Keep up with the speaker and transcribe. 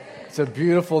It's a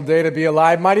beautiful day to be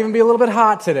alive. Might even be a little bit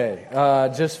hot today.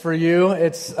 Just for you,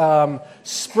 it's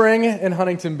spring in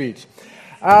Huntington Beach.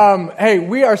 Hey,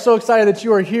 we are so excited that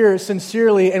you are here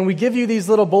sincerely, and we give you these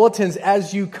little bulletins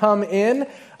as you come in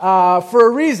for a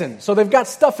reason. So they've got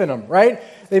stuff in them, right?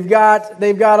 They've got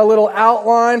a little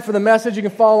outline for the message. You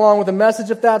can follow along with the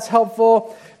message if that's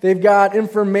helpful. They've got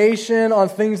information on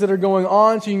things that are going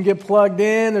on so you can get plugged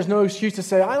in. There's no excuse to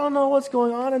say, I don't know what's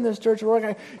going on in this church.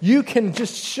 You can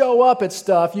just show up at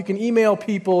stuff. You can email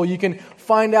people. You can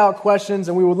find out questions,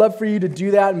 and we would love for you to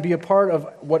do that and be a part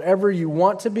of whatever you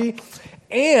want to be.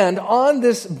 And on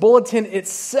this bulletin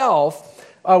itself,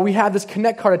 we have this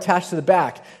connect card attached to the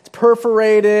back. It's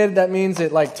perforated. That means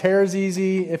it tears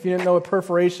easy. If you didn't know what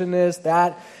perforation is,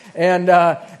 that.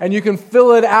 And you can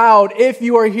fill it out if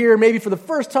you are here maybe for the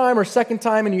first time or second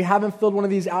time and you haven't filled one of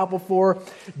these out before.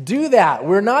 Do that.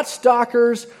 We're not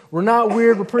stalkers. We're not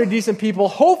weird. We're pretty decent people.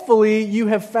 Hopefully you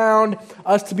have found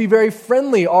us to be very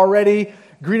friendly already,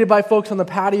 greeted by folks on the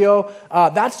patio.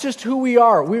 That's just who we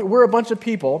are. We're a bunch of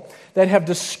people that have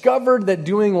discovered that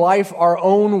doing life our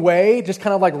own way, just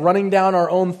kind of like running down our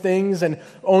own things and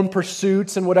own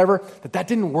pursuits and whatever, that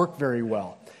didn't work very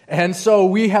well. And so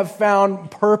we have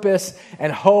found purpose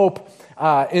and hope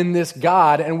in this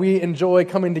God, and we enjoy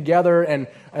coming together and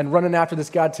running after this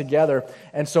God together.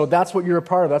 And so that's what you're a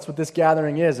part of. That's what this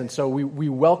gathering is. And so we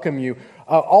welcome you.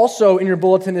 Also in your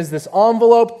bulletin is this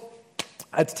envelope.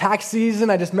 It's tax season.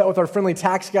 I just met with our friendly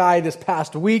tax guy this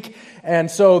past week.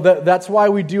 And so that's why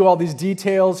we do all these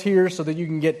details here so that you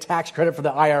can get tax credit for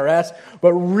the IRS.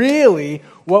 But really,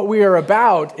 what we are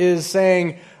about is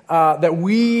saying that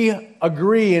we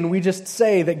agree and we just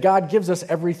say that God gives us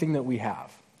everything that we have.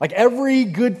 Like every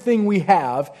good thing we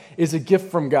have is a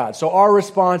gift from God. So our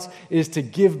response is to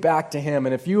give back to Him.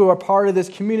 And if you are part of this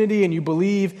community and you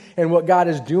believe in what God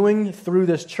is doing through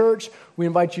this church, we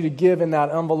invite you to give in that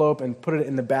envelope and put it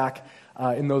in the back,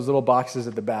 in those little boxes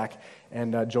at the back,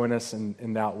 and join us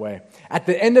in that way. At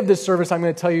the end of this service, I'm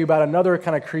going to tell you about another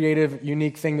kind of creative,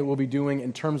 unique thing that we'll be doing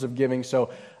in terms of giving.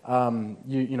 So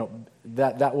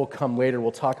that will come later.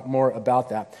 We'll talk more about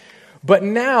that. But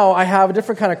now I have a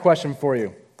different kind of question for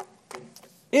you.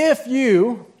 If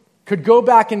you could go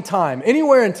back in time,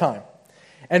 anywhere in time,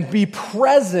 and be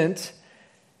present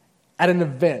at an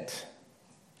event,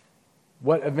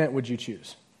 what event would you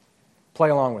choose? Play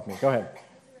along with me. Go ahead.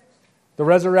 The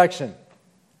resurrection.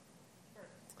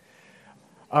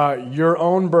 Your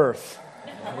own birth.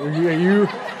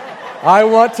 I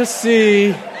want to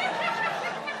see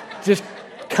just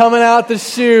coming out the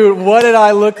chute. What did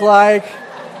I look like?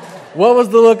 What was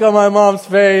the look on my mom's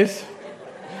face?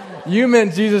 You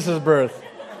meant Jesus' birth.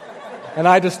 And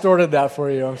I distorted that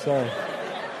for you. I'm sorry.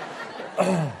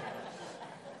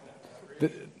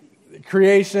 The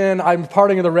creation, I'm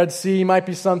parting of the Red Sea might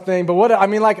be something.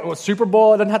 But Super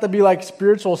Bowl, it doesn't have to be like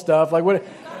spiritual stuff. Like where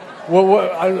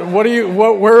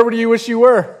do you wish you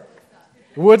were?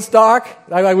 Woodstock?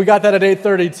 We got that at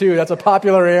 8:30 too. That's a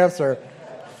popular answer.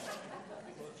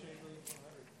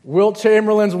 Wilt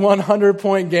Chamberlain's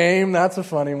 100-point game. That's a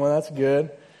funny one. That's good.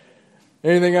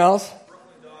 Anything else?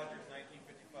 Brooklyn Dodgers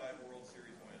 1955 World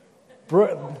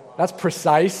Series win. That's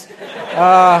precise.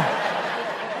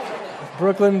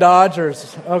 Brooklyn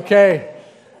Dodgers. Okay.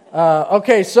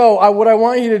 So what I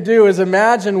want you to do is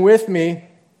imagine with me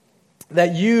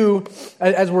that you,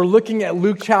 as we're looking at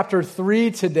Luke chapter 3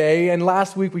 today, and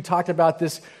last week we talked about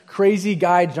this crazy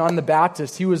guy, John the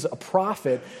Baptist. He was a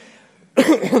prophet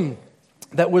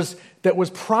that was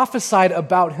prophesied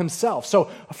about himself. So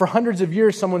for hundreds of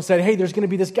years, someone said, hey, there's going to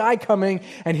be this guy coming,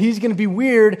 and he's going to be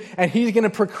weird, and he's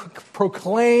going to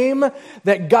proclaim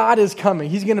that God is coming.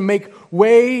 He's going to make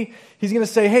way. He's going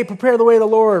to say, hey, prepare the way of the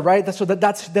Lord, right? That's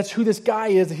who this guy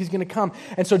is, that he's going to come.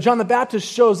 And so John the Baptist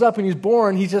shows up, and he's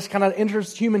born. He just kind of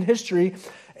enters human history,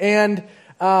 and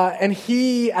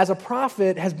he, as a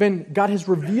prophet, God has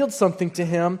revealed something to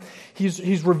him.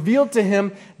 He's revealed to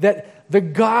him that the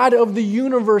God of the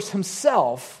universe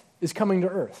himself is coming to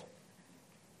earth.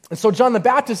 And so John the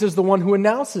Baptist is the one who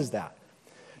announces that.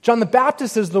 John the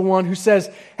Baptist is the one who says,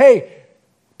 hey,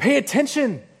 pay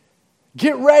attention,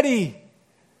 get ready,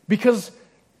 because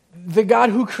the God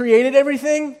who created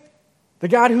everything, the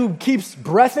God who keeps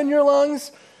breath in your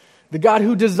lungs, the God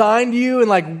who designed you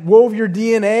and wove your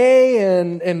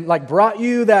DNA and brought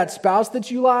you that spouse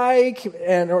that you like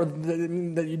or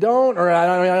that you don't, or I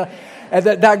don't know,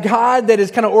 that God that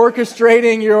is kind of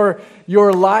orchestrating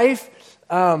your life,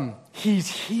 He's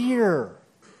here.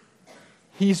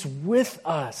 He's with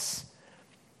us.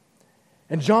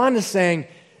 And John is saying,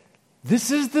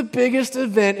 this is the biggest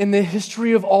event in the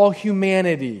history of all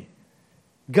humanity.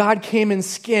 God came in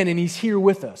skin and He's here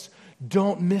with us.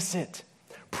 Don't miss it.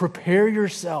 Prepare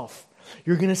yourself.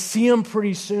 You're going to see him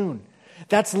pretty soon.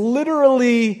 That's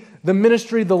literally the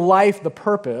ministry, the life, the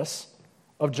purpose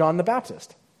of John the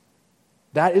Baptist.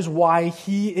 That is why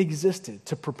he existed,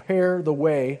 to prepare the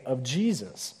way of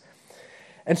Jesus.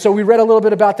 And so we read a little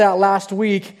bit about that last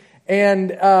week,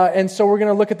 and so we're going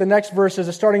to look at the next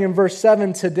verses, starting in verse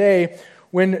 7 today,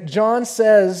 when John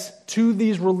says to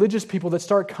these religious people that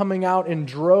start coming out in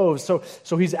droves.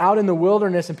 So he's out in the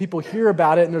wilderness and people hear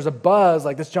about it and there's a buzz,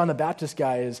 like this John the Baptist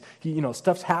guy is,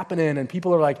 stuff's happening and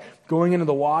people are like going into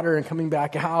the water and coming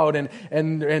back out and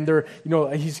they're,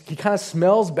 he kind of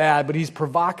smells bad, but he's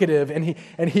provocative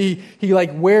and he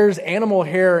like wears animal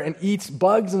hair and eats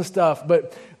bugs and stuff,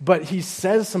 but he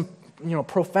says some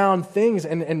profound things,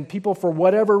 and people, for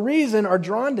whatever reason, are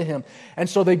drawn to him. And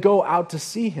so they go out to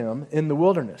see him in the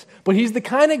wilderness. But he's the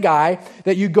kind of guy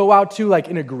that you go out to like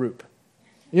in a group.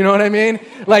 You know what I mean?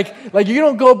 Like you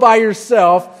don't go by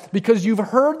yourself because you've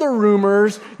heard the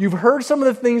rumors, you've heard some of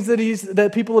the things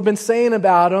that people have been saying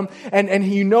about him, and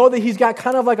you know that he's got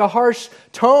kind of like a harsh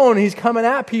tone, he's coming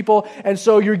at people, and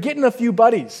so you're getting a few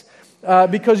buddies.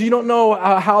 Because you don't know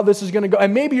how this is going to go.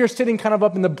 And maybe you're sitting kind of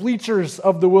up in the bleachers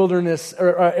of the wilderness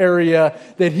area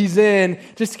that he's in,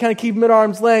 just to kind of keep him at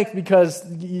arm's length because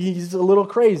he's a little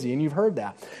crazy, and you've heard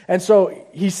that. And so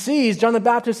John the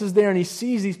Baptist is there, and he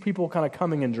sees these people kind of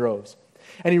coming in droves.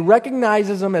 And he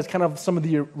recognizes them as kind of some of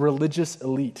the religious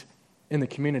elite in the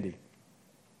community.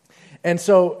 And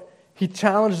so he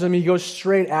challenges them, he goes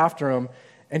straight after them,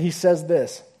 and he says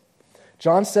this.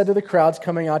 John said to the crowds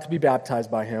coming out to be baptized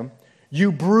by him,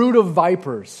 "You brood of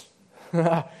vipers,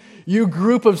 you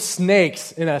group of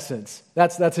snakes," in essence.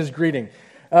 That's his greeting.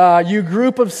 You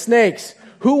group of snakes,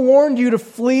 who warned you to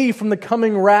flee from the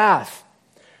coming wrath?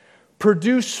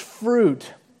 Produce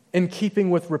fruit in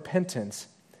keeping with repentance.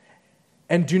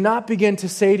 And do not begin to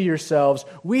say to yourselves,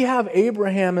 we have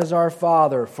Abraham as our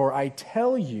father, for I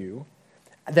tell you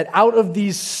that out of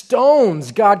these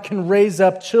stones God can raise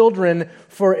up children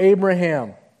for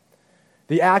Abraham.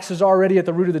 The axe is already at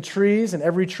the root of the trees, and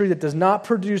every tree that does not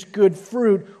produce good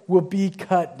fruit will be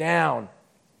cut down.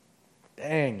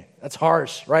 Dang, that's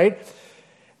harsh, right?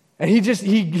 And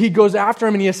he goes after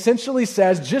him, and he essentially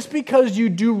says, just because you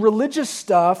do religious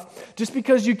stuff, just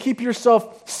because you keep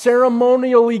yourself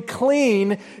ceremonially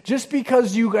clean, just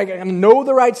because you know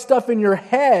the right stuff in your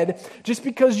head, just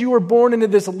because you were born into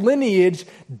this lineage,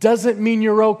 doesn't mean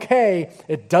you're okay.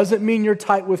 It doesn't mean you're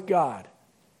tight with God.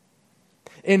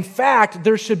 In fact,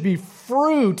 there should be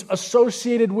fruit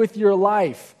associated with your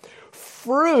life.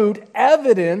 Fruit,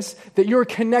 evidence that you're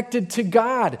connected to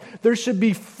God. There should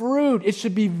be fruit. It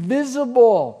should be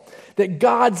visible that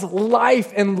God's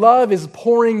life and love is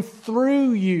pouring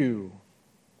through you.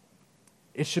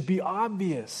 It should be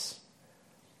obvious.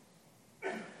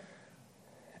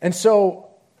 And so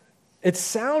it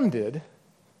sounded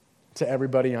to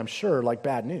everybody, I'm sure, like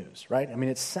bad news, right? I mean,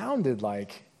 it sounded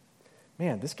like,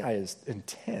 man, this guy is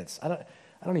intense. I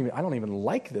don't even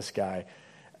like this guy.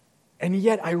 And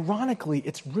yet, ironically,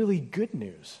 it's really good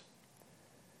news.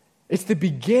 It's the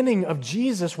beginning of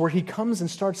Jesus where he comes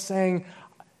and starts saying,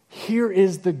 here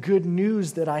is the good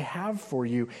news that I have for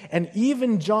you. And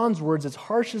even John's words, as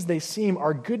harsh as they seem,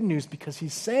 are good news because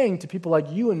he's saying to people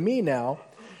like you and me now,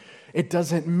 it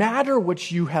doesn't matter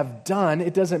what you have done.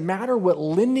 It doesn't matter what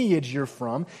lineage you're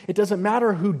from. It doesn't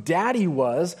matter who daddy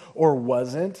was or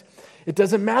wasn't. It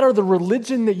doesn't matter the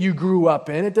religion that you grew up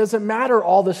in. It doesn't matter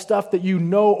all the stuff that you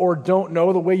know or don't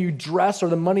know, the way you dress or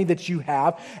the money that you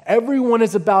have. Everyone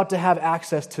is about to have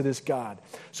access to this God.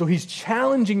 So he's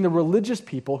challenging the religious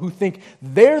people who think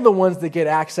they're the ones that get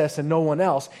access and no one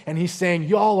else. And he's saying,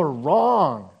 y'all are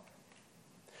wrong.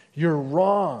 You're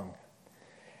wrong.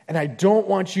 And I don't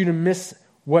want you to miss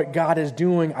what God is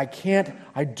doing. I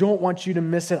don't want you to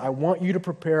miss it. I want you to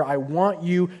prepare. I want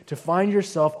you to find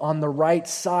yourself on the right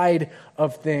side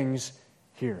of things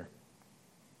here.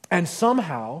 And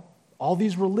somehow, all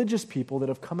these religious people that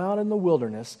have come out in the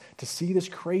wilderness to see this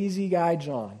crazy guy,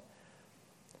 John,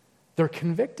 they're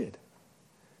convicted.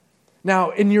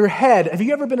 Now, in your head, have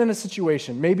you ever been in a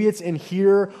situation, maybe it's in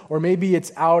here, or maybe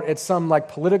it's out at some like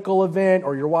political event,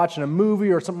 or you're watching a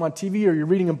movie or something on TV, or you're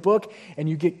reading a book, and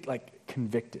you get like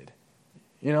convicted.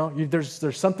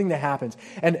 There's something that happens.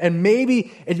 And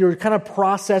maybe you're kind of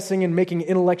processing and making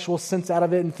intellectual sense out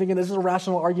of it and thinking, this is a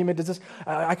rational argument.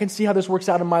 I can see how this works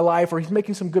out in my life, or he's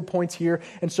making some good points here.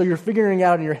 And so you're figuring it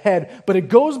out in your head. But it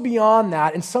goes beyond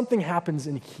that, and something happens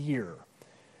in here,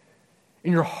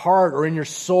 in your heart or in your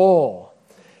soul.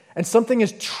 And something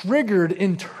is triggered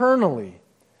internally.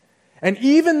 And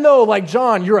even though, like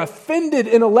John, you're offended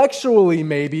intellectually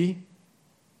maybe,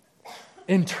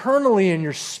 internally in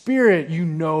your spirit, you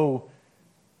know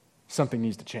something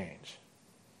needs to change.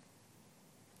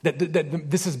 That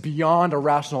this is beyond a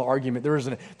rational argument. There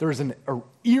is an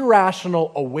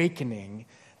irrational awakening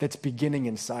that's beginning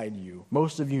inside you.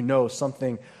 Most of you know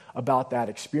something about that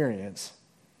experience.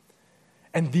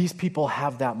 And these people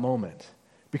have that moment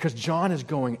because John is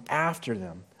going after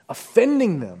them,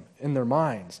 offending them in their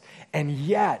minds. And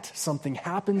yet, something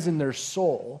happens in their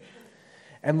soul.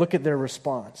 And look at their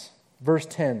response. Verse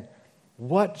 10,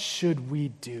 what should we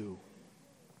do?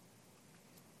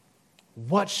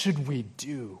 What should we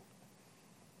do?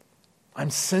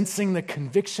 I'm sensing the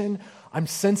conviction. I'm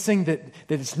sensing that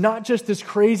it's not just this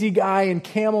crazy guy in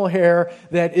camel hair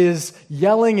that is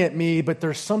yelling at me, but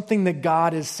there's something that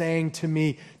God is saying to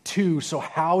me too. So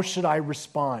how should I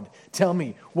respond? Tell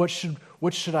me, what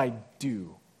should I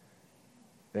do?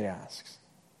 They ask.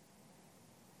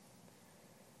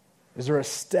 Is there a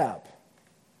step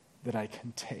that I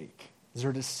can take? Is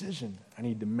there a decision I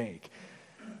need to make?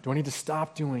 Do I need to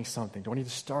stop doing something? Do I need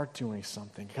to start doing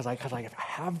something? Because I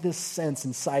have this sense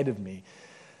inside of me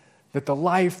that the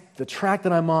life, the track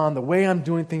that I'm on, the way I'm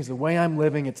doing things, the way I'm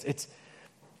living, it's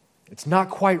not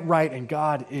quite right, and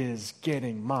God is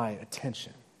getting my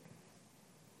attention.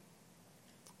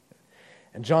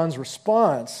 And John's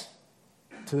response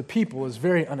to the people is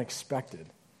very unexpected.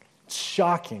 It's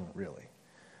shocking, really.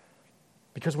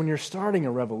 Because when you're starting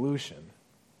a revolution,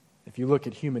 if you look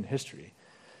at human history,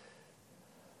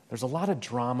 there's a lot of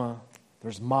drama,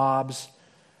 there's mobs,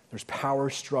 there's power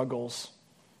struggles,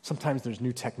 sometimes there's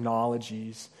new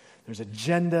technologies, there's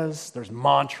agendas, there's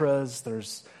mantras,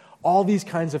 there's all these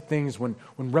kinds of things when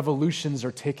revolutions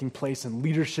are taking place and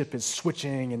leadership is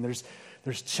switching and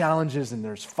there's challenges and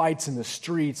there's fights in the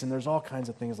streets and there's all kinds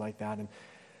of things like that.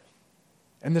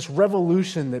 And this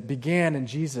revolution that began in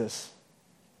Jesus,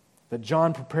 that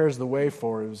John prepares the way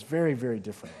for, it was very, very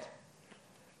different.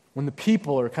 When the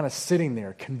people are kind of sitting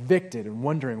there, convicted and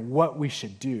wondering what we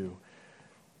should do,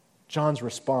 John's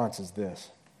response is this.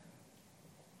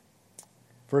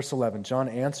 Verse 11, John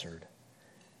answered,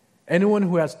 anyone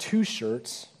who has 2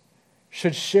 shirts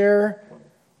should share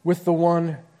with the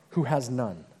one who has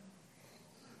none.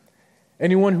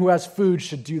 Anyone who has food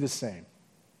should do the same.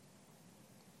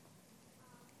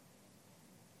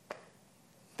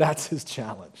 That's his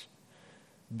challenge.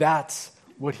 That's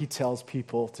what he tells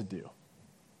people to do.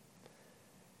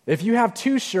 If you have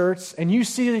 2 shirts and you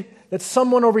see that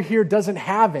someone over here doesn't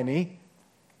have any,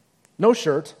 no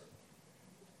shirt,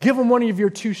 give them one of your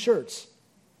 2 shirts.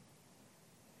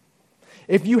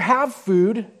 If you have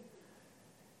food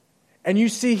and you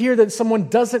see here that someone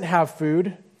doesn't have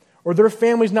food or their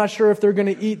family's not sure if they're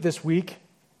going to eat this week,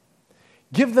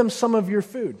 give them some of your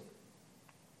food.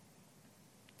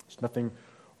 There's nothing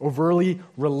overly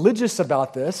religious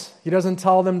about this. He doesn't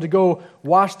tell them to go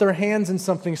wash their hands in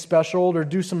something special or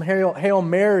do some Hail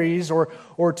Marys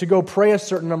or to go pray a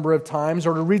certain number of times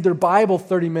or to read their Bible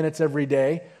 30 minutes every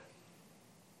day.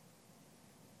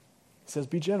 He says,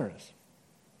 be generous.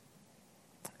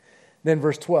 Then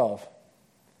verse 12,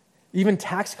 even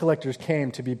tax collectors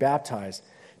came to be baptized.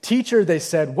 Teacher, they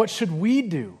said, what should we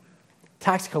do?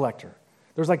 Tax collector.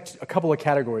 There was like a couple of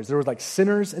categories. There were like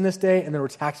sinners in this day, and there were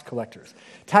tax collectors.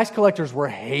 Tax collectors were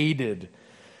hated,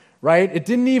 right? It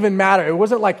didn't even matter. It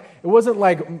wasn't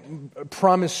like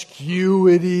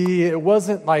promiscuity. It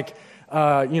wasn't like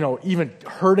even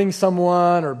hurting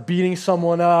someone or beating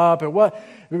someone up. There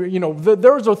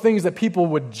were things that people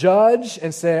would judge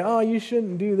and say, oh, you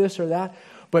shouldn't do this or that.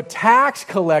 But tax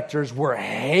collectors were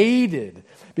hated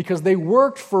because they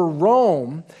worked for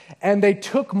Rome and they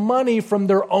took money from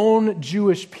their own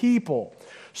Jewish people.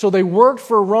 So they worked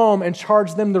for Rome and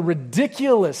charged them the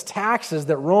ridiculous taxes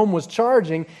that Rome was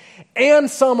charging and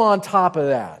some on top of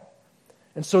that.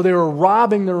 And so they were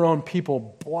robbing their own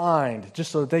people blind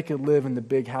just so that they could live in the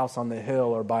big house on the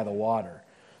hill or by the water.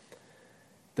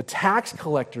 The tax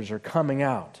collectors are coming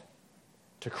out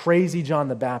to crazy John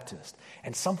the Baptist.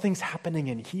 And something's happening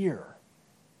in here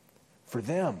for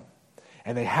them.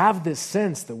 And they have this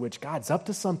sense that which God's up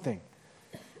to something.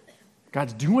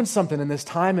 God's doing something in this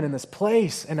time and in this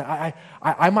place. And I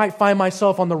might find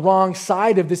myself on the wrong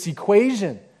side of this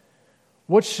equation.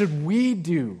 What should we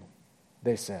do?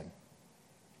 They said.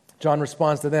 John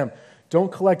responds to them,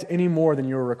 don't collect any more than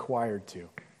you're required to.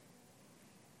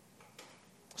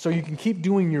 So you can keep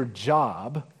doing your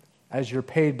job as you're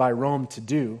paid by Rome to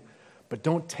do, but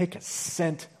don't take a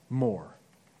cent more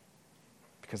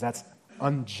because that's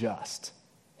unjust.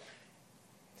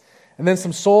 And then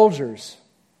some soldiers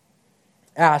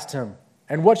asked him,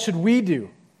 and what should we do?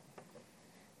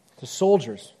 The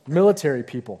soldiers, military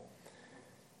people.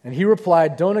 And he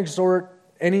replied, don't extort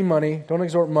any money, don't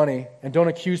extort money, and don't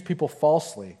accuse people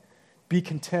falsely. Be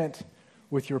content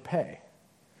with your pay.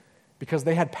 Because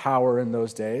they had power in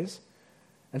those days,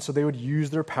 and so they would use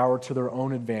their power to their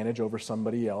own advantage over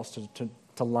somebody else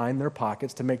to line their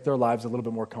pockets, to make their lives a little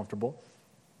bit more comfortable.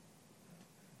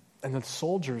 And the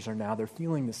soldiers they're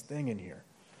feeling this thing in here.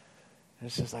 And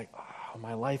it's just like, oh,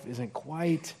 my life isn't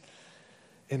quite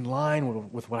in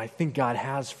line with what I think God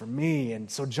has for me.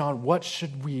 And so, John, what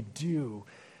should we do?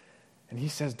 And he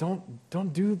says, don't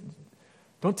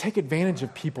take advantage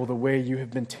of people the way you have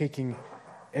been taking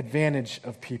advantage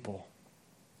of people.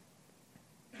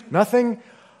 Nothing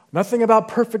about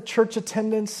perfect church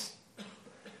attendance.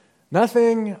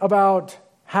 Nothing about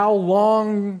how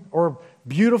long or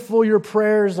beautiful your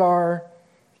prayers are.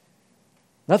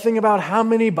 Nothing about how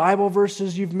many Bible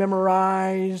verses you've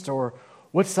memorized or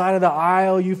what side of the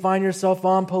aisle you find yourself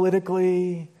on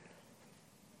politically.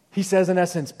 He says, in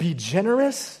essence, be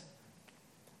generous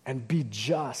and be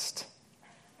just.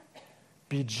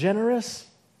 Be generous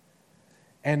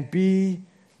and be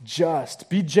just.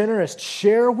 Be generous.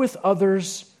 Share with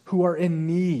others who are in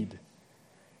need.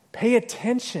 Pay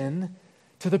attention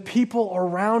to the people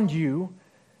around you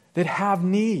that have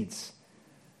needs.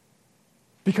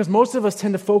 Because most of us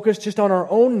tend to focus just on our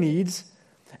own needs,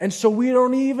 and so we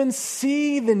don't even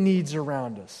see the needs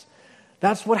around us.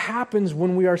 That's what happens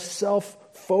when we are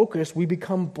self-focused. We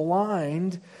become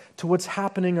blind to what's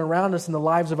happening around us in the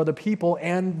lives of other people,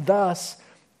 and thus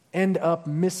end up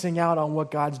missing out on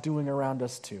what God's doing around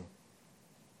us too.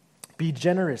 Be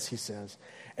generous, he says,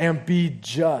 and be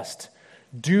just.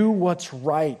 Do what's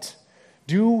right.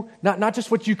 Do not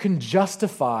just what you can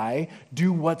justify,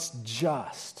 do what's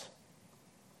just.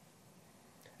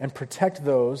 And protect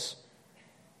those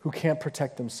who can't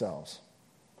protect themselves.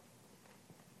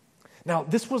 Now,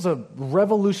 this was a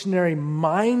revolutionary,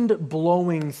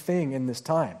 mind-blowing thing in this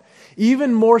time.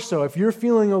 Even more so, if you're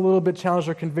feeling a little bit challenged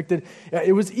or convicted,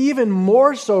 it was even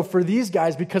more so for these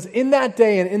guys because in that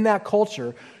day and in that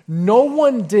culture, no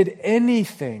one did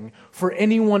anything for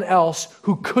anyone else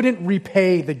who couldn't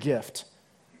repay the gift.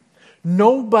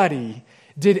 Nobody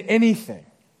did anything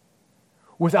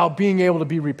without being able to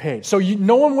be repaid. So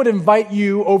no one would invite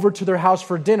you over to their house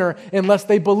for dinner unless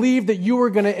they believed that you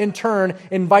were going to, in turn,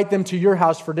 invite them to your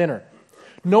house for dinner.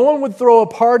 No one would throw a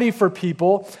party for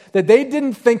people that they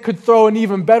didn't think could throw an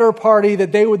even better party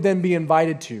that they would then be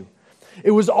invited to.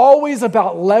 It was always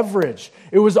about leverage.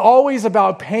 It was always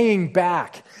about paying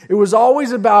back. It was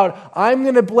always about, I'm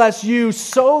going to bless you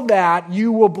so that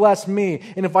you will bless me.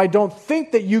 And if I don't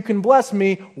think that you can bless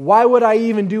me, why would I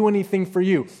even do anything for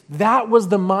you? That was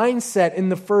the mindset in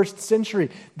the first century.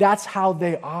 That's how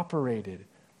they operated.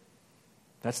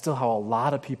 That's still how a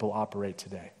lot of people operate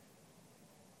today.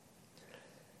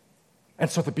 And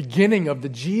so at the beginning of the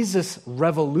Jesus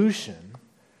revolution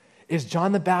is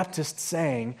John the Baptist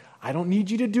saying, I don't need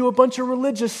you to do a bunch of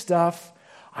religious stuff.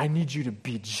 I need you to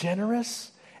be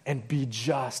generous and be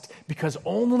just, because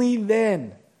only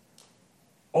then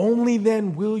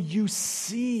will you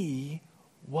see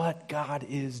what God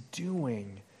is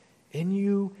doing in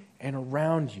you and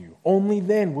around you. Only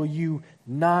then will you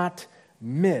not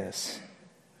miss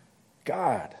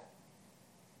God.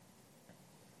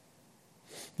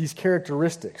 These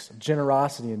characteristics of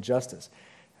generosity and justice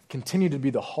continue to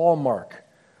be the hallmark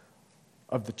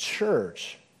of the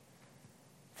church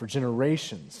for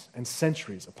generations and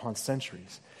centuries upon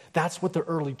centuries. That's what the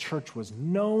early church was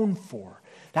known for.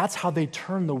 That's how they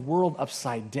turned the world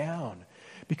upside down,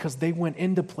 because they went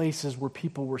into places where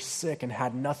people were sick and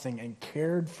had nothing and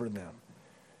cared for them.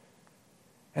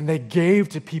 And they gave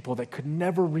to people that could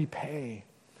never repay.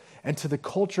 And to the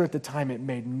culture at the time, it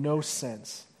made no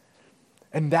sense.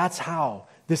 And that's how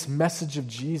this message of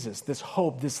Jesus, this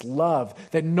hope, this love,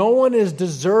 that no one is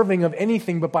deserving of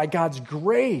anything but by God's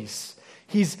grace,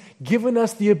 He's given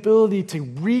us the ability to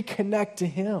reconnect to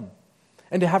Him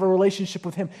and to have a relationship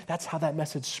with Him. That's how that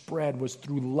message spread, was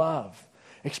through love,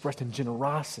 expressed in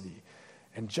generosity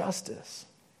and justice.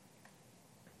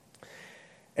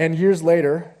 And years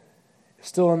later,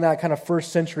 still in that kind of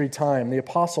first century time, the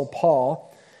Apostle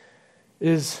Paul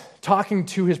is talking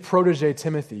to his protege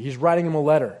Timothy. He's writing him a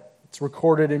letter. It's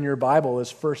recorded in your Bible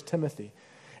as 1 Timothy.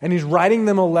 And he's writing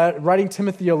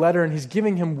Timothy a letter, and he's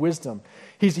giving him wisdom.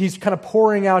 He's kind of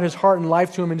pouring out his heart and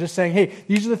life to him and just saying, hey,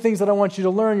 these are the things that I want you to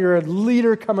learn. You're a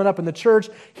leader coming up in the church.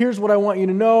 Here's what I want you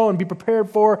to know and be prepared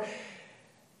for.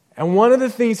 And one of the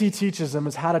things he teaches them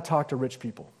is how to talk to rich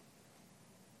people.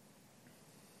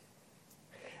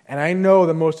 And I know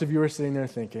that most of you are sitting there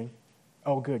thinking,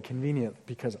 oh, good, convenient,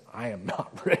 because I am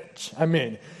not rich. I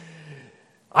mean,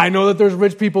 I know that there's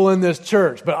rich people in this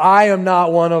church, but I am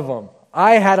not one of them.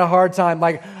 I had a hard time.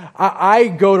 Like, I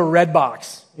go to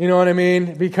Redbox, you know what I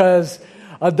mean? Because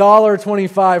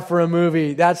 $1.25 for a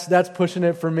movie, that's pushing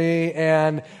it for me.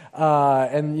 And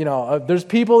there's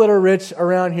people that are rich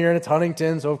around here, and it's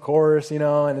Huntington, so of course,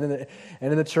 and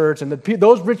in the church. And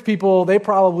those rich people, they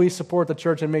probably support the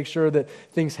church and make sure that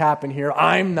things happen here.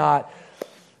 I'm not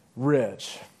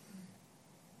rich.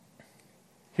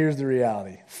 Here's the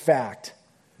reality. Fact.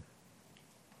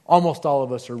 Almost all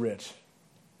of us are rich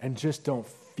and just don't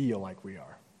feel like we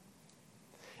are.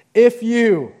 If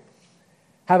you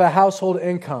have a household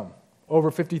income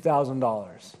over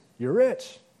 $50,000, you're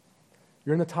rich.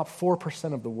 You're in the top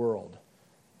 4% of the world.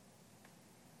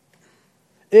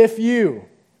 If you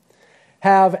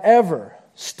have ever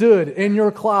stood in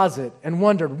your closet and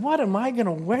wondered, what am I going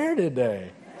to wear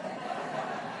today?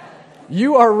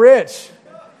 You are rich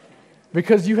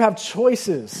because you have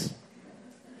choices.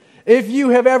 If you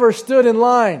have ever stood in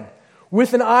line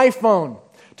with an iPhone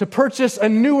to purchase a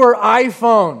newer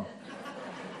iPhone,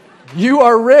 you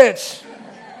are rich.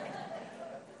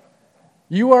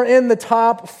 You are in the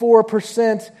top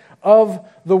 4% of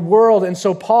the world. And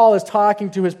so Paul is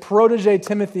talking to his protege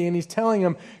Timothy, and he's telling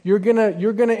him, you're gonna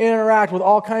interact with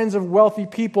all kinds of wealthy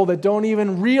people that don't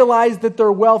even realize that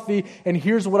they're wealthy, and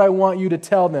here's what I want you to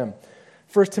tell them.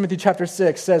 1 Timothy chapter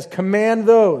 6 says, command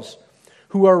those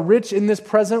who are rich in this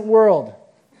present world.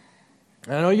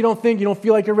 And I know you don't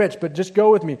feel like you're rich, but just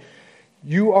go with me.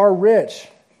 You are rich.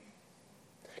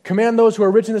 Command those who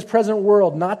are rich in this present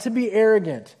world not to be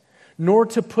arrogant, nor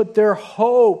to put their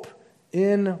hope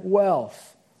in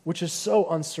wealth, which is so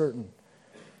uncertain,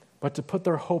 but to put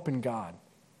their hope in God,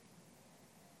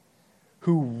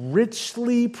 who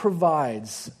richly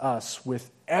provides us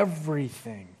with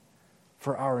everything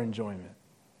for our enjoyment.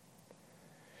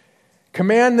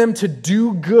 Command them to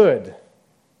do good,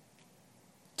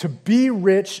 to be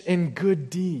rich in good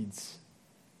deeds,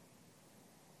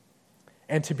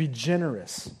 and to be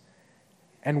generous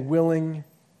and willing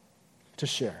to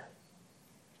share.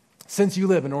 Since you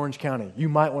live in Orange County, you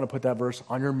might want to put that verse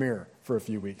on your mirror for a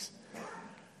few weeks.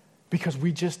 Because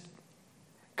we just,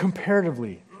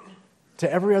 comparatively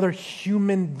to every other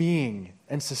human being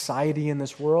and society in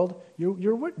this world,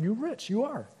 you're rich, you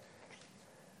are.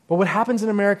 But what happens in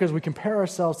America is we compare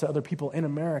ourselves to other people in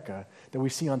America that we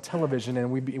see on television, and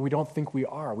we don't think we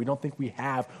are. We don't think we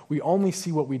have. We only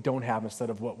see what we don't have instead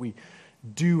of what we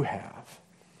do have.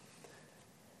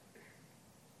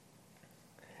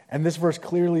 And this verse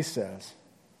clearly says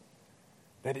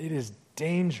that it is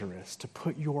dangerous to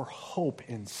put your hope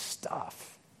in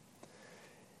stuff.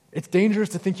 It's dangerous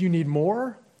to think you need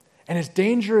more, and it's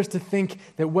dangerous to think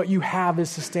that what you have is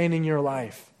sustaining your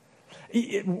life.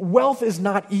 Wealth is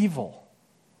not evil,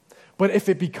 but if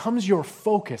it becomes your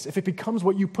focus, if it becomes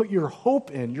what you put your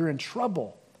hope in, you're in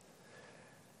trouble.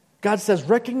 God says,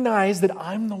 recognize that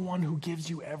I'm the one who gives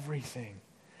you everything.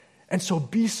 And so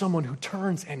be someone who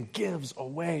turns and gives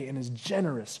away and is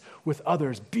generous with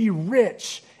others. Be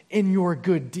rich in your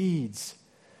good deeds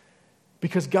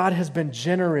because God has been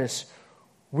generous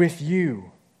with you.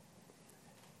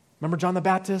 Remember John the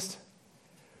Baptist?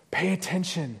 Pay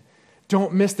attention.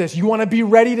 Don't miss this. You want to be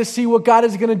ready to see what God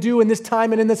is going to do in this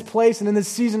time and in this place and in this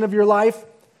season of your life?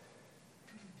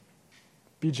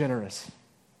 Be generous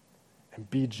and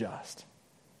be just.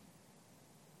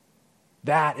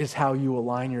 That is how you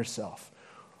align yourself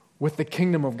with the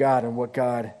kingdom of God and what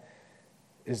God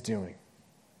is doing.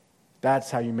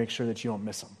 That's how you make sure that you don't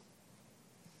miss them.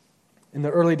 In the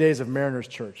early days of Mariners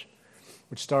Church,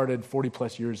 which started 40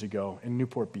 plus years ago in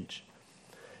Newport Beach,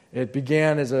 it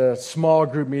began as a small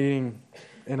group meeting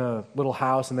in a little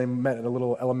house, and they met at a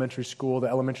little elementary school. The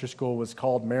elementary school was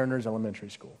called Mariners Elementary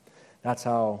School. That's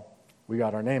how we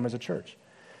got our name as a church.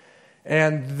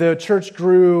 And the church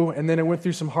grew, and then it went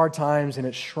through some hard times, and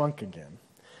it shrunk again.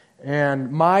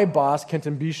 And my boss,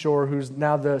 Kenton Beshore, who's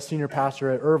now the senior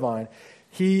pastor at Irvine,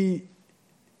 he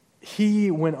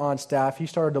went on staff. He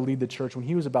started to lead the church when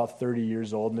he was about 30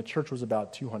 years old, and the church was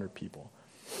about 200 people.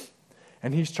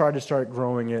 And he's tried to start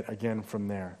growing it again from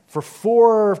there. For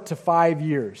 4 to 5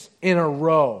 years in a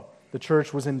row, the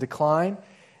church was in decline,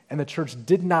 and the church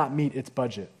did not meet its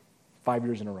budget 5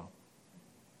 years in a row.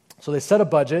 So they set a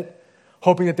budget,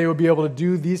 hoping that they would be able to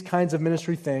do these kinds of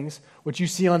ministry things. What you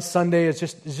see on Sunday is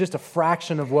just a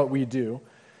fraction of what we do.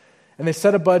 And they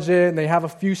set a budget, and they have a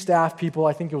few staff people.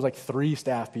 I think it was like 3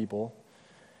 staff people.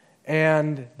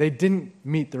 And they didn't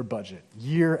meet their budget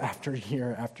year after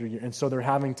year after year. And so they're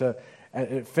having to,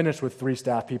 it finished with 3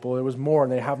 staff people. It was more,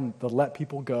 and they having to let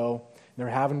people go. And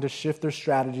they're having to shift their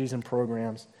strategies and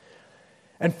programs.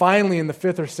 And finally, in the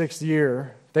 5th or 6th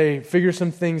year, they figure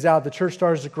some things out. The church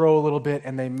starts to grow a little bit,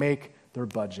 and they make their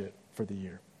budget. for the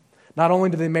year. Not only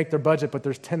do they make their budget, but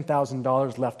there's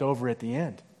 $10,000 left over at the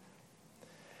end.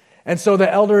 And so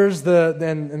the elders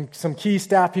and some key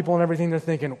staff people and everything, they're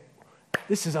thinking,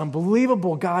 this is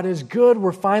unbelievable. God is good.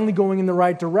 We're finally going in the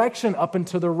right direction, up and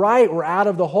to the right. We're out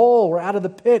of the hole. We're out of the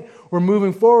pit. We're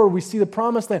moving forward. We see the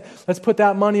promised land. Let's put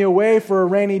that money away for a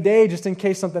rainy day just in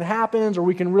case something happens, or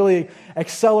we can really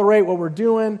accelerate what we're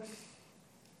doing.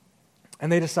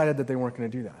 And they decided that they weren't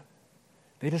going to do that.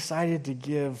 They decided to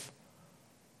give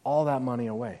all that money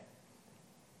away.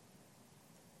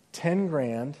 10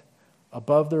 grand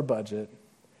above their budget,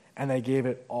 and they gave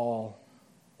it all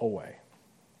away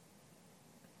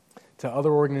to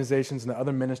other organizations and to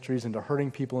other ministries and to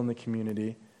hurting people in the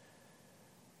community,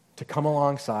 to come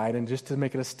alongside and just to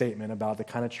make it a statement about the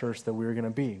kind of church that we're going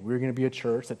to be. We're going to be a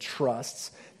church that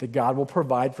trusts that God will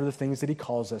provide for the things that he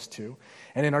calls us to.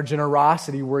 And in our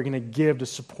generosity, we're going to give to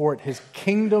support his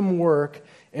kingdom work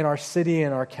in our city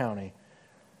and our county.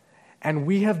 And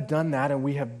we have done that, and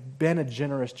we have been a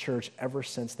generous church ever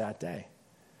since that day.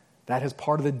 That is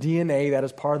part of the DNA. That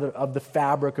is part of the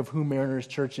fabric of who Mariners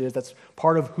Church is. That's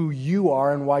part of who you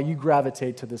are and why you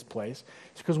gravitate to this place.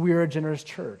 It's because we are a generous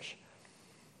church.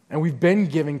 And we've been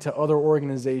giving to other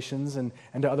organizations and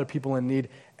to other people in need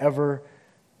ever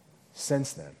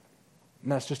since then.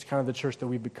 And that's just kind of the church that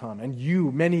we've become. And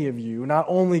you, many of you, not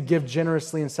only give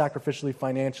generously and sacrificially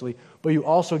financially, but you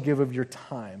also give of your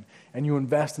time. And you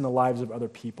invest in the lives of other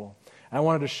people. And I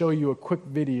wanted to show you a quick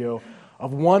video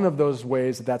of one of those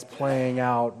ways that that's playing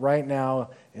out right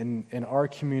now in our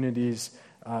communities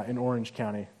in Orange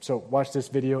County. So watch this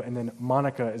video, and then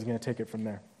Monica is going to take it from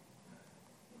there.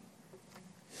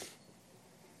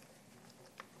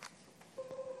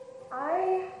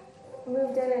 I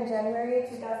moved in January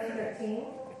 2013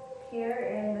 here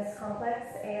in this complex,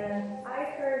 and I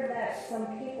heard that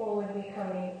some people would be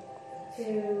coming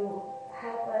to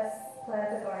help us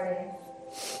plant a garden.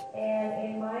 And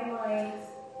in my mind,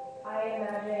 I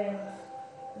imagined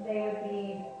they would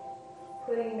be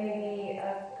putting maybe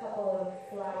a couple of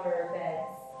flower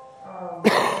beds.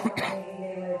 Maybe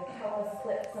they would help us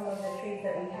clip some of the trees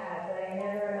that we had, but I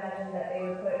never imagined that they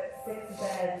would put 6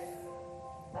 beds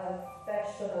of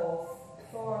vegetables,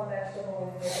 full-on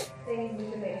vegetables, with things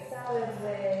we could make salads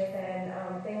with,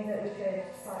 and things that we could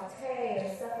saute,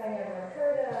 and stuff I never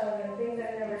heard of, and things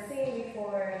I've never seen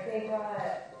before. They brought,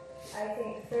 I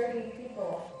think, 30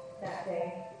 people that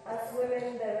day. Us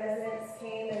women, the residents,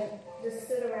 came and just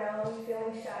stood around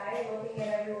feeling shy, looking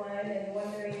at everyone and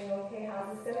wondering, okay,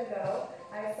 how's this going to go?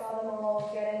 I saw them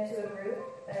all get into a group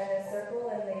in a circle,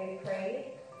 and they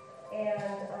prayed. And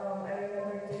I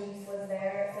remember Denise was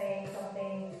there saying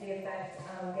something to the effect,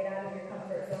 get out of your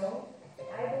comfort zone.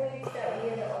 I believe that we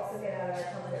had to also get out of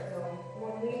our comfort zone.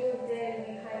 When we moved in,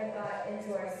 we kind of got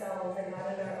into ourselves and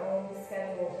got in our own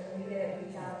schedules, and we didn't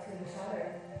reach out to each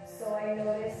other. So I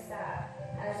noticed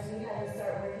that as we had to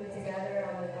start working together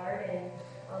on the garden,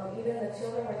 even the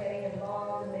children were getting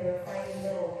involved, and they were finding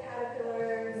little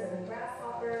caterpillars and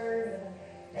grasshoppers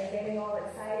and getting all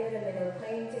excited, and they were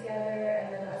playing together,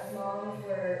 and then us moms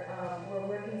were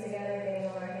working together, getting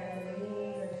on our hands and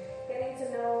knees, and getting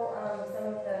to know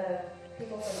some of the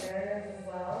people from Mariners as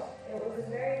well. It was a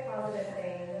very positive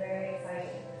thing and very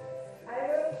exciting. I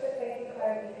wrote the thank you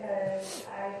card because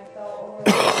I felt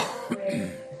overwhelmed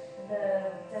with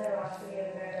the generosity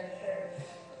of Mariners Church.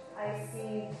 I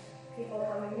see people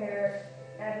coming here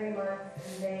every month,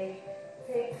 and they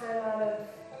take time out of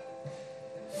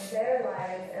their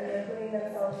lives, and they're putting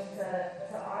themselves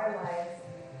into our lives,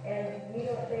 and they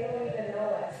don't even know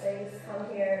us. They just come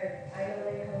here. I know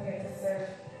they come here to serve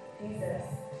Jesus.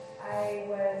 I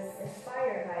was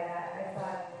inspired by that. I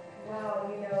thought, wow,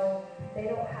 they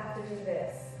don't have to do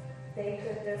this. They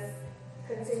could just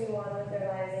continue on with their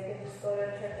lives. They could just go to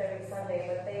church every Sunday,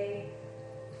 but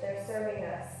they're serving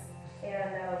us.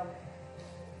 And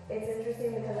it's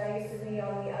interesting because I used to be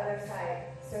on the other side,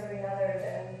 serving others,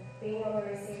 and being on the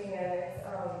receiving end,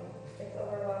 it's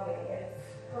overwhelming. It's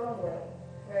humbling,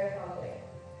 very humbling.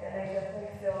 And I definitely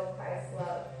feel Christ's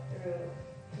love through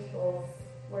people's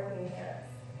working hands.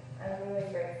 I'm really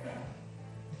grateful.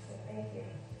 So thank you.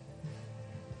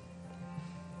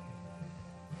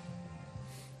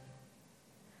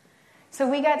 So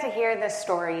we got to hear this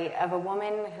story of a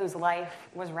woman whose life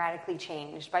was radically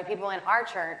changed by people in our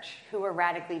church who were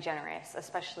radically generous,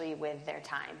 especially with their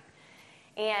time.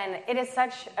 And it is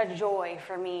such a joy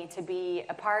for me to be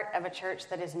a part of a church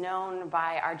that is known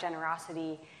by our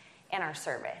generosity and our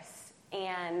service.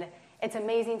 And it's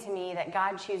amazing to me that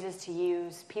God chooses to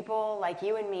use people like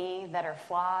you and me that are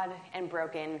flawed and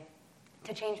broken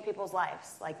to change people's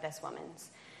lives like this woman's.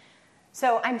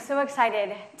 So I'm so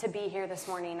excited to be here this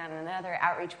morning on another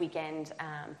outreach weekend,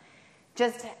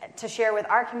 just to share with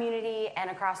our community and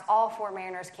across all 4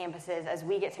 Mariners campuses as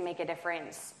we get to make a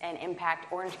difference and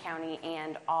impact Orange County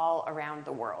and all around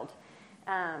the world.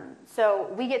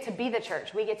 So we get to be the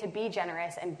church. We get to be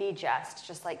generous and be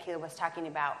just like Caleb was talking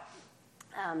about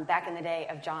back in the day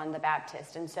of John the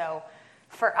Baptist. And so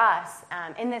for us,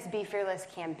 in this Be Fearless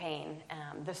campaign,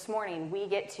 this morning we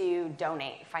get to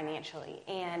donate financially.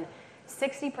 And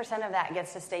 60% of that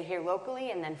gets to stay here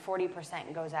locally, and then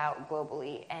 40% goes out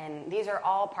globally. And these are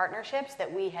all partnerships that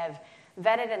we have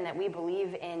vetted and that we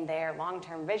believe in their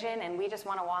long-term vision, and we just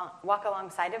want to walk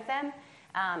alongside of them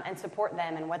and support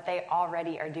them in what they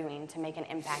already are doing to make an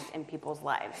impact in people's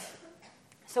lives.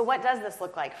 So what does this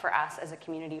look like for us as a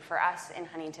community, for us in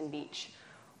Huntington Beach?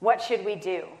 What should we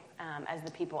do, as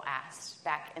the people asked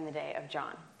back in the day of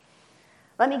John?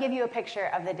 Let me give you a picture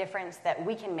of the difference that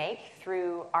we can make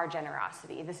through our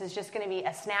generosity. This is just going to be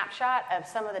a snapshot of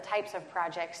some of the types of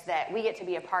projects that we get to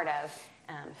be a part of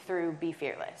through Be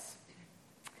Fearless.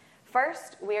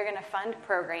 First, we are going to fund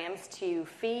programs to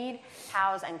feed,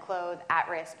 house, and clothe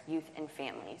at-risk youth and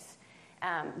families.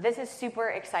 This is super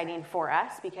exciting for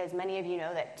us because many of you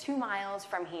know that 2 miles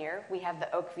from here, we have the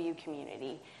Oakview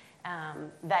community.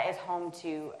 That is home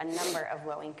to a number of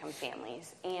low-income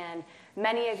families. And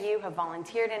many of you have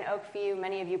volunteered in Oakview.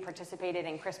 Many of you participated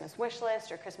in Christmas Wish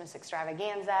List or Christmas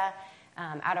Extravaganza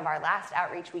out of our last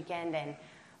outreach weekend. And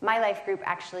my life group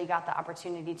actually got the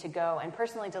opportunity to go and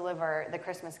personally deliver the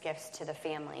Christmas gifts to the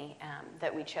family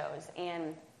that we chose.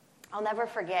 And I'll never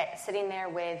forget sitting there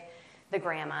with the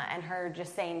grandma and her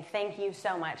just saying, thank you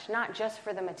so much, not just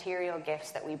for the material gifts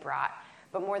that we brought,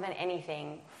 but more than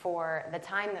anything, for the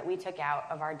time that we took out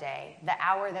of our day, the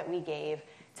hour that we gave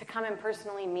to come and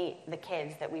personally meet the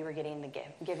kids that we were giving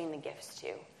the gifts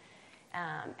to.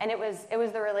 And it was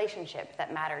the relationship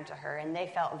that mattered to her, and they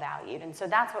felt valued. And so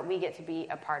that's what we get to be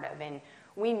a part of. And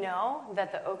we know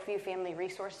that the Oakview Family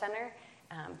Resource Center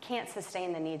can't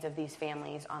sustain the needs of these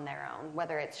families on their own,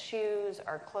 whether it's shoes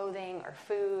or clothing or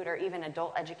food or even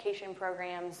adult education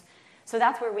programs. So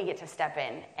that's where we get to step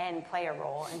in and play a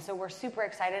role. And so we're super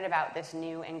excited about this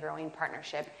new and growing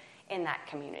partnership in that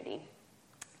community.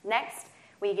 Next,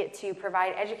 we get to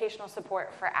provide educational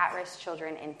support for at-risk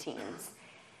children and teens.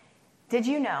 Did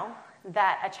you know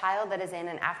that a child that is in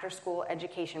an after-school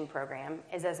education program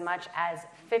is as much as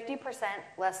 50%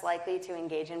 less likely to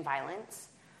engage in violence,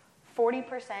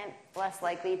 40% less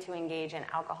likely to engage in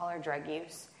alcohol or drug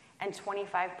use, and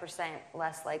 25%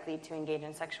 less likely to engage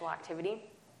in sexual activity?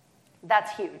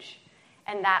 That's huge.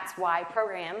 And that's why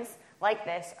programs like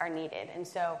this are needed. And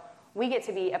so we get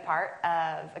to be a part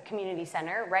of a community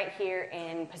center right here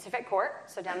in Pacific Court,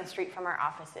 so down the street from our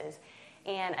offices.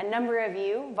 And a number of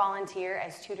you volunteer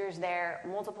as tutors there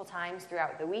multiple times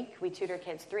throughout the week. We tutor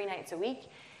kids 3 nights a week.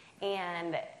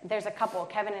 And there's a couple,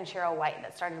 Kevin and Cheryl White,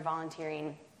 that started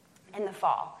volunteering in the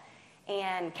fall.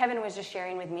 And Kevin was just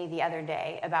sharing with me the other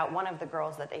day about one of the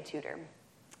girls that they tutor.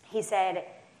 He said,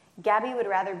 Gabby would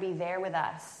rather be there with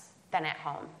us than at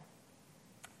home.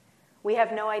 We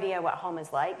have no idea what home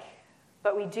is like,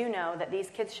 but we do know that these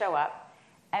kids show up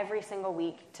every single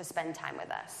week to spend time with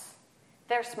us.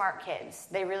 They're smart kids.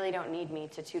 They really don't need me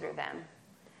to tutor them.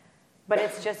 But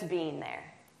it's just being there.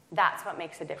 That's what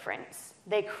makes a difference.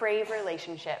 They crave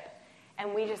relationship,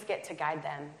 and we just get to guide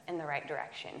them in the right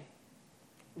direction.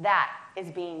 That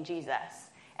is being Jesus,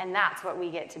 and that's what we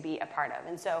get to be a part of.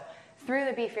 And so through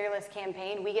the Be Fearless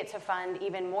campaign, we get to fund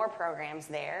even more programs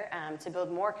there to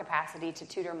build more capacity to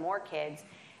tutor more kids,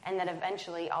 and then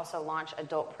eventually also launch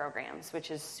adult programs, which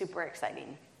is super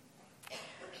exciting.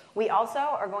 We also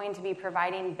are going to be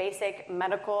providing basic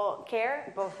medical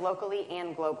care, both locally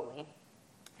and globally.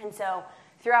 And so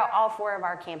throughout all 4 of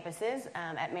our campuses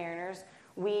at Mariners,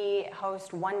 we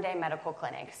host one-day medical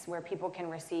clinics where people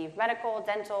can receive medical,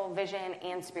 dental, vision,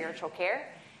 and spiritual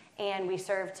care. And we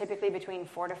serve typically between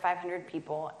 400 to 500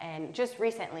 people. And just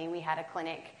recently, we had a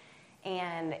clinic,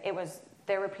 and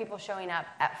there were people showing up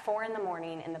at 4 in the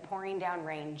morning in the pouring down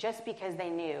rain just because they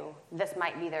knew this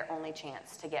might be their only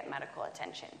chance to get medical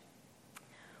attention.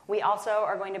 We also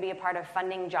are going to be a part of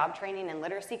funding job training and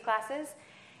literacy classes.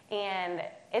 And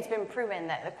it's been proven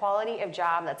that the quality of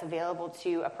job that's available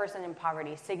to a person in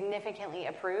poverty significantly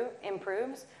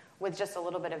improves with just a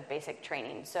little bit of basic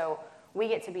training. So we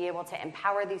get to be able to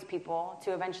empower these people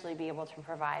to eventually be able to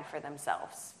provide for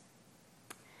themselves.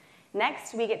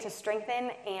 Next, we get to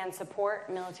strengthen and support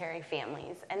military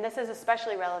families. And this is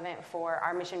especially relevant for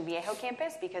our Mission Viejo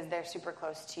campus because they're super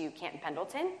close to Camp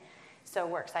Pendleton. So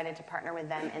we're excited to partner with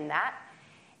them in that.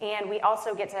 And we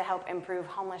also get to help improve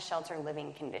homeless shelter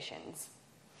living conditions.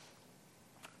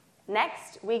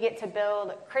 Next, we get to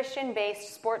build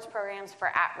Christian-based sports programs for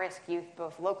at-risk youth,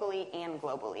 both locally and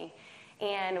globally.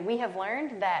 And we have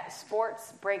learned that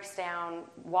sports breaks down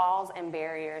walls and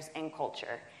barriers in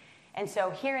culture. And so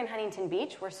here in Huntington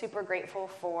Beach, we're super grateful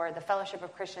for the Fellowship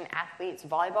of Christian Athletes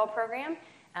volleyball program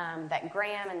that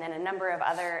Graham and then a number of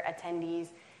other attendees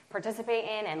participate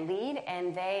in and lead,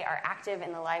 and they are active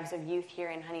in the lives of youth here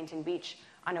in Huntington Beach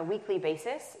on a weekly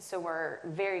basis, so we're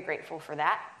very grateful for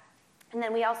that. And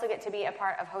then we also get to be a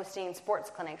part of hosting sports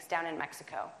clinics down in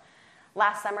Mexico.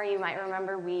 Last summer, you might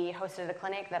remember, we hosted a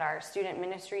clinic that our student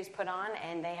ministries put on,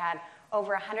 and they had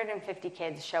over 150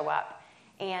 kids show up.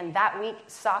 And that week,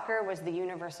 soccer was the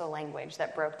universal language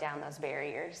that broke down those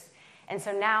barriers. And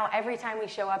so now, every time we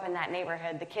show up in that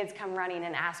neighborhood, the kids come running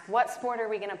and ask, what sport are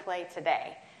we going to play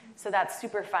today? So that's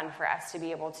super fun for us to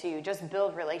be able to just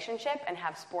build relationship and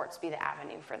have sports be the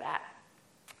avenue for that.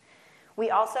 We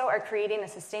also are creating a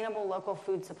sustainable local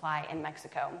food supply in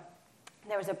Mexico.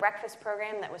 There was a breakfast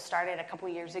program that was started a couple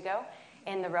years ago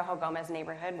in the Rojo Gomez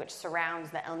neighborhood, which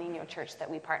surrounds the El Niño church that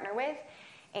we partner with.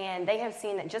 And they have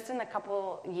seen that just in the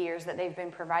couple years that they've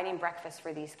been providing breakfast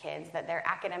for these kids, that their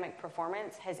academic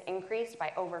performance has increased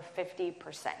by over 50%,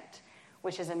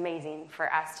 which is amazing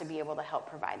for us to be able to help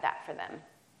provide that for them.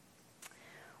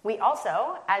 We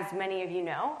also, as many of you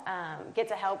know, get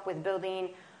to help with building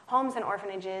homes and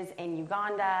orphanages in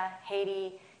Uganda,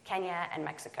 Haiti, Kenya, and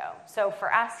Mexico. So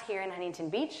for us here in Huntington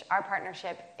Beach, our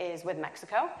partnership is with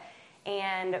Mexico,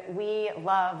 and we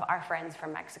love our friends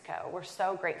from Mexico. We're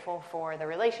so grateful for the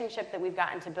relationship that we've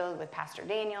gotten to build with Pastor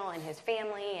Daniel and his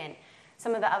family and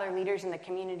some of the other leaders in the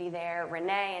community there,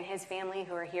 Renee and his family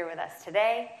who are here with us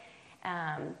today.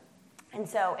 And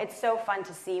so it's so fun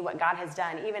to see what God has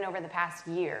done, even over the past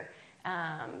year,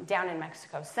 down in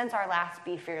Mexico. Since our last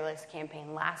Be Fearless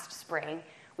campaign last spring,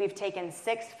 we've taken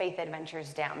 6 faith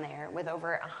adventures down there with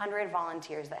over 100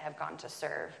 volunteers that have gone to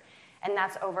serve. And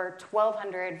that's over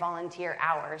 1,200 volunteer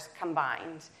hours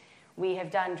combined. We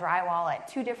have done drywall at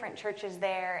 2 different churches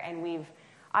there, and we've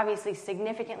obviously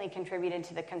significantly contributed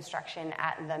to the construction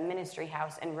at the ministry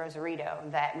house in Rosarito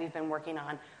that we've been working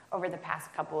on over the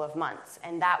past couple of months.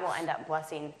 And that will end up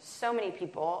blessing so many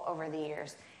people over the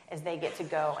years as they get to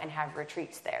go and have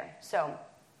retreats there. So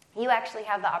you actually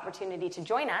have the opportunity to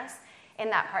join us in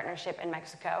that partnership in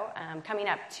Mexico. Coming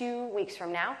up 2 weeks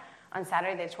from now, on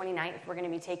Saturday the 29th, we're going to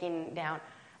be taking down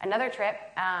another trip.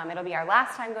 It'll be our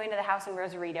last time going to the house in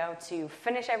Rosarito to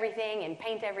finish everything and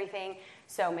paint everything.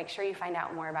 So make sure you find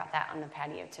out more about that on the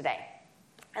patio today.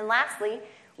 And lastly,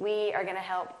 we are going to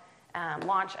help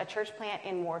launch a church plant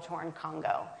in war-torn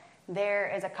Congo.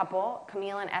 There is a couple,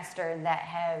 Camille and Esther, that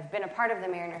have been a part of the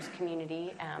Mariners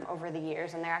community over the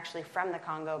years, and they're actually from the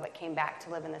Congo but came back to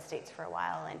live in the States for a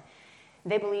while. And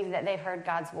they believe that they've heard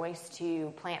God's voice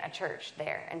to plant a church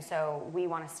there, and so we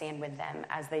want to stand with them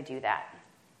as they do that.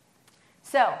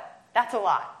 So that's a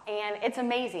lot, and it's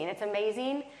amazing. It's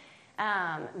amazing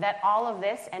that all of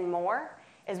this and more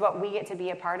is what we get to be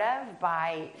a part of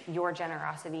by your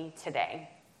generosity today.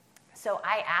 So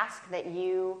I ask that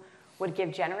you would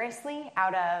give generously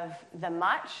out of the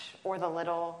much or the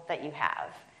little that you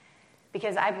have,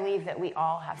 because I believe that we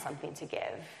all have something to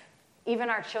give.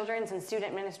 Even our children's and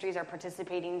student ministries are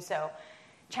participating, so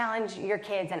challenge your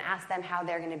kids and ask them how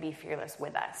they're going to be fearless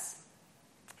with us.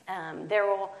 There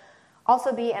will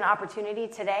also be an opportunity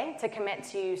today to commit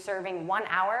to serving 1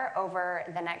 hour over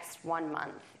the next 1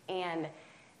 month. And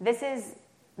this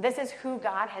is who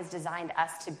God has designed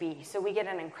us to be. So we get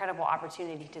an incredible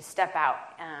opportunity to step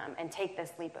out and take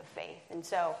this leap of faith. And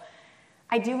so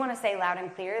I do want to say loud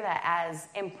and clear that as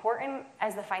important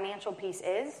as the financial piece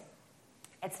is,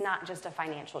 it's not just a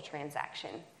financial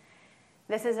transaction.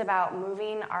 This is about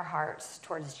moving our hearts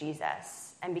towards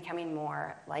Jesus and becoming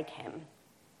more like him.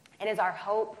 It is our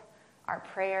hope, our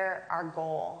prayer, our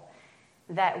goal,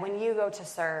 that when you go to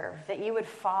serve, that you would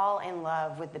fall in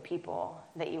love with the people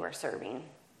that you are serving,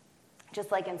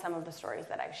 just like in some of the stories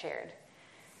that I've shared.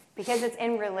 Because it's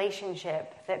in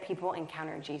relationship that people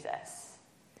encounter Jesus.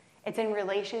 It's in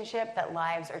relationship that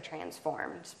lives are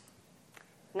transformed,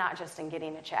 not just in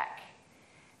getting a check.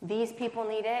 These people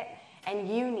need it, and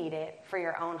you need it for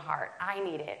your own heart. I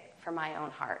need it for my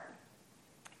own heart.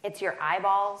 It's your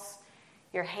eyeballs,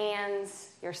 your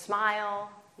hands, your smile,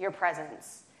 your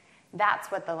presence. That's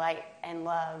what the light and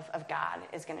love of God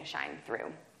is going to shine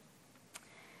through.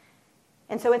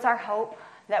 And so it's our hope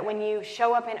that when you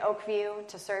show up in Oakview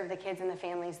to serve the kids and the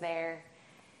families there,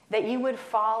 that you would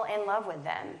fall in love with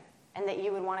them and that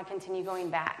you would want to continue going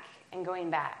back and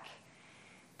going back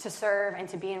to serve and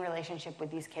to be in relationship with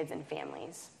these kids and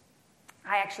families.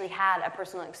 I actually had a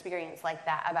personal experience like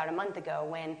that about a month ago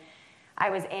when I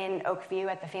was in Oakview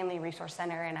at the Family Resource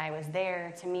Center, and I was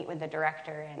there to meet with the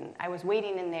director, and I was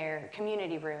waiting in their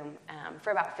community room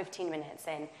for about 15 minutes,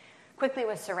 and quickly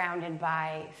was surrounded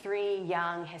by 3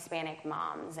 young Hispanic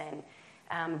moms and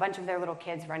a bunch of their little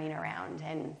kids running around,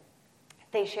 and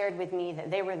they shared with me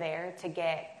that they were there to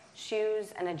get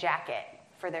shoes and a jacket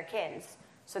for their kids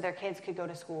so their kids could go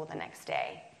to school the next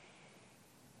day.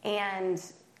 And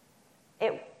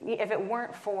if it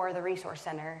weren't for the Resource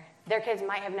Center, their kids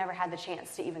might have never had the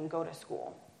chance to even go to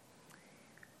school.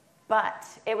 But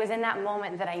it was in that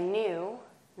moment that I knew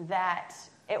that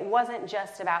it wasn't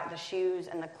just about the shoes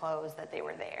and the clothes that they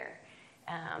were there.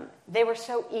 They were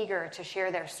so eager to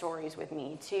share their stories with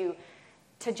me, to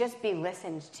just be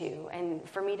listened to, and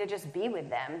for me to just be with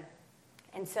them.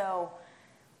 And so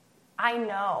I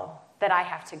know that I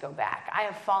have to go back. I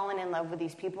have fallen in love with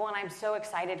these people, and I'm so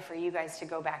excited for you guys to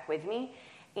go back with me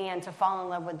and to fall in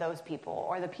love with those people,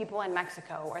 or the people in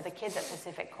Mexico, or the kids at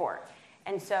Pacific Court.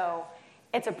 And so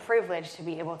it's a privilege to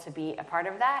be able to be a part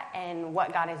of that and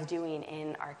what God is doing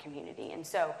in our community. And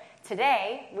so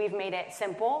today, we've made it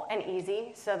simple and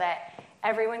easy so that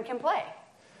everyone can play.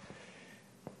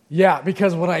 Yeah,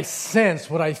 because what I sense,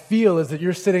 what I feel is that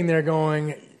you're sitting there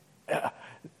going,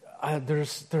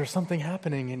 there's something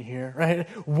happening in here, right?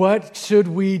 What should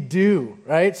we do,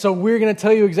 right? So we're going to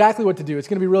tell you exactly what to do. It's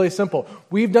going to be really simple.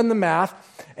 We've done the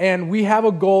math, and we have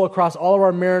a goal across all of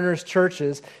our Mariners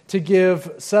churches to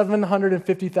give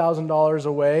 $750,000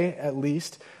 away, at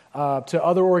least, to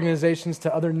other organizations,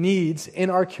 to other needs in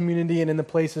our community and in the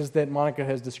places that Monica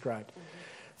has described.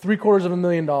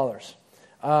 $750,000.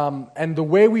 And the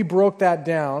way we broke that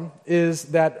down is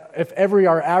that if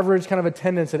our average kind of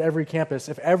attendance at every campus,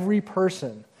 if every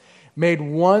person made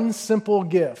one simple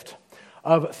gift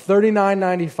of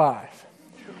 $39.95,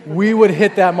 we would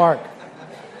hit that mark.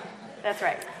 That's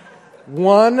right.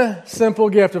 One simple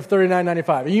gift of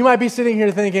 $39.95. And you might be sitting here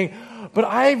thinking, but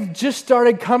I've just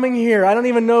started coming here. I don't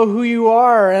even know who you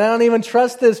are, and I don't even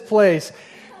trust this place.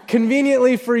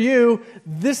 Conveniently for you,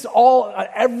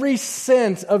 every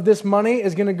cent of this money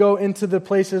is going to go into the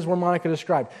places where Monica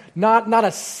described. Not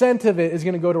a cent of it is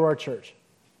going to go to our church.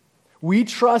 We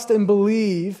trust and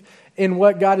believe in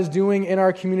what God is doing in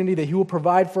our community, that He will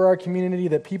provide for our community,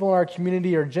 that people in our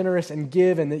community are generous and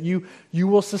give, and that you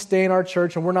will sustain our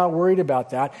church, and we're not worried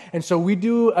about that. And so we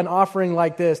do an offering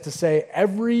like this to say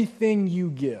everything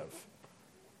you give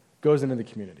goes into the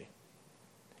community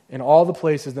in all the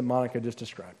places that Monica just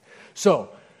described. So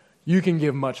you can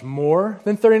give much more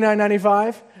than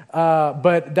 $39.95,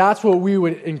 but that's what we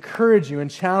would encourage you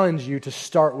and challenge you to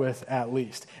start with at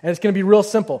least. And it's going to be real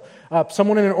simple.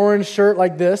 Someone in an orange shirt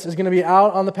like this is going to be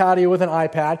out on the patio with an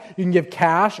iPad. You can give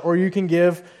cash, or you can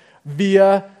give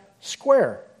via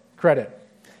Square credit.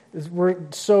 We're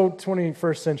so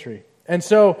 21st century. And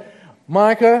so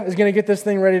Monica is going to get this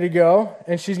thing ready to go,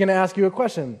 and she's going to ask you a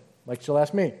question, like she'll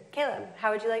ask me. Caleb,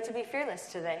 how would you like to be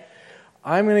fearless today?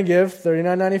 I'm going to give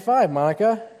 $39.95,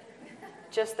 Monica.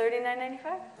 Just $39.95?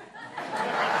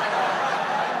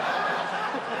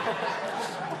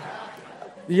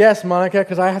 Yes, Monica,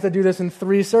 because I have to do this in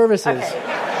 3 services. Okay.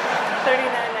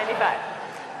 $39.95.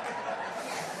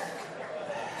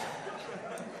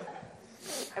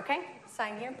 Okay,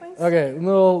 sign here, please. Okay,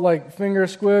 little finger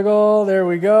squiggle. There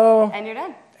we go. And you're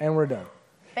done. And we're done.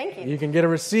 Thank you. You can get a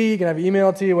receipt, you can have it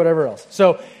emailed to you, whatever else.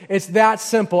 So it's that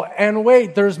simple. And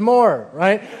wait, there's more,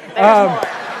 right? There's more.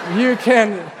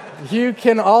 You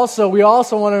can also, we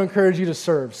also want to encourage you to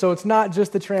serve. So it's not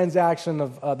just the transaction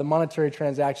of the monetary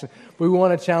transaction, but we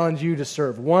want to challenge you to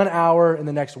serve 1 hour in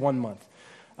the next 1 month.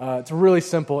 It's really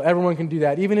simple. Everyone can do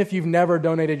that. Even if you've never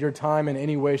donated your time in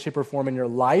any way, shape, or form in your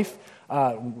life,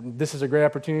 this is a great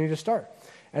opportunity to start.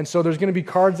 And so there's going to be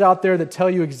cards out there that tell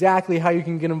you exactly how you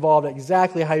can get involved,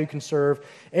 exactly how you can serve.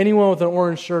 Anyone with an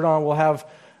orange shirt on will have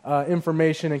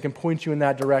information and can point you in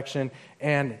that direction.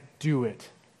 And do it.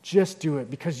 Just do it,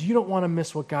 because you don't want to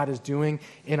miss what God is doing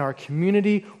in our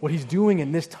community, what He's doing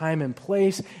in this time and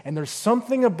place. And there's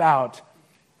something about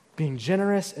being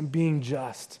generous and being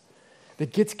just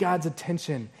that gets God's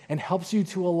attention and helps you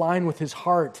to align with His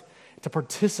heart, to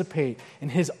participate in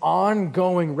His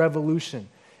ongoing revolution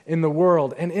in the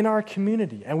world and in our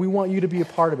community. And we want you to be a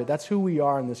part of it. That's who we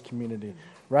are in this community,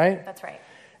 right? That's right.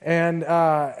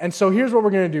 And so here's what we're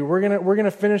going to do. We're going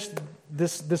to finish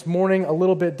this morning a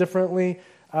little bit differently.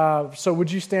 So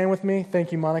would you stand with me?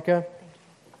 Thank you, Monica.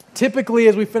 Typically,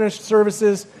 as we finish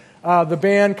services, the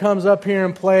band comes up here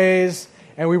and plays,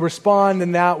 and we respond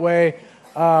in that way.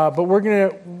 But we're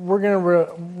gonna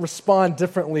respond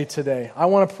differently today. I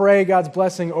want to pray God's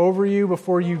blessing over you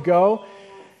before you go.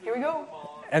 Here we go.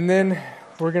 And then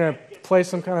we're going to play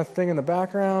some kind of thing in the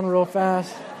background real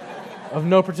fast of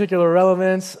no particular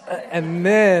relevance, and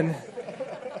then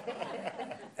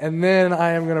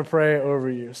I am going to pray over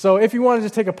you. So if you want to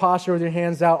just take a posture with your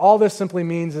hands out, all this simply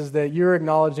means is that you're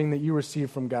acknowledging that you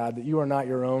receive from God, that you are not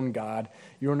your own God,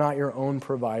 you are not your own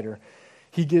provider.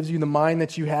 He gives you the mind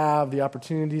that you have, the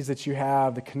opportunities that you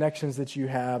have, the connections that you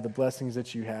have, the blessings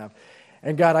that you have.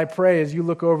 And God, I pray as you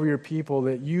look over your people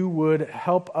that you would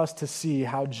help us to see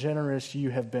how generous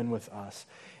you have been with us,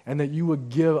 and that you would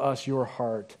give us your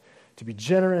heart to be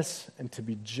generous and to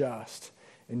be just.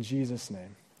 In Jesus'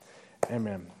 name.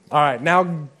 Amen. All right,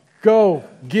 now go,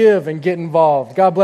 give, and get involved. God bless.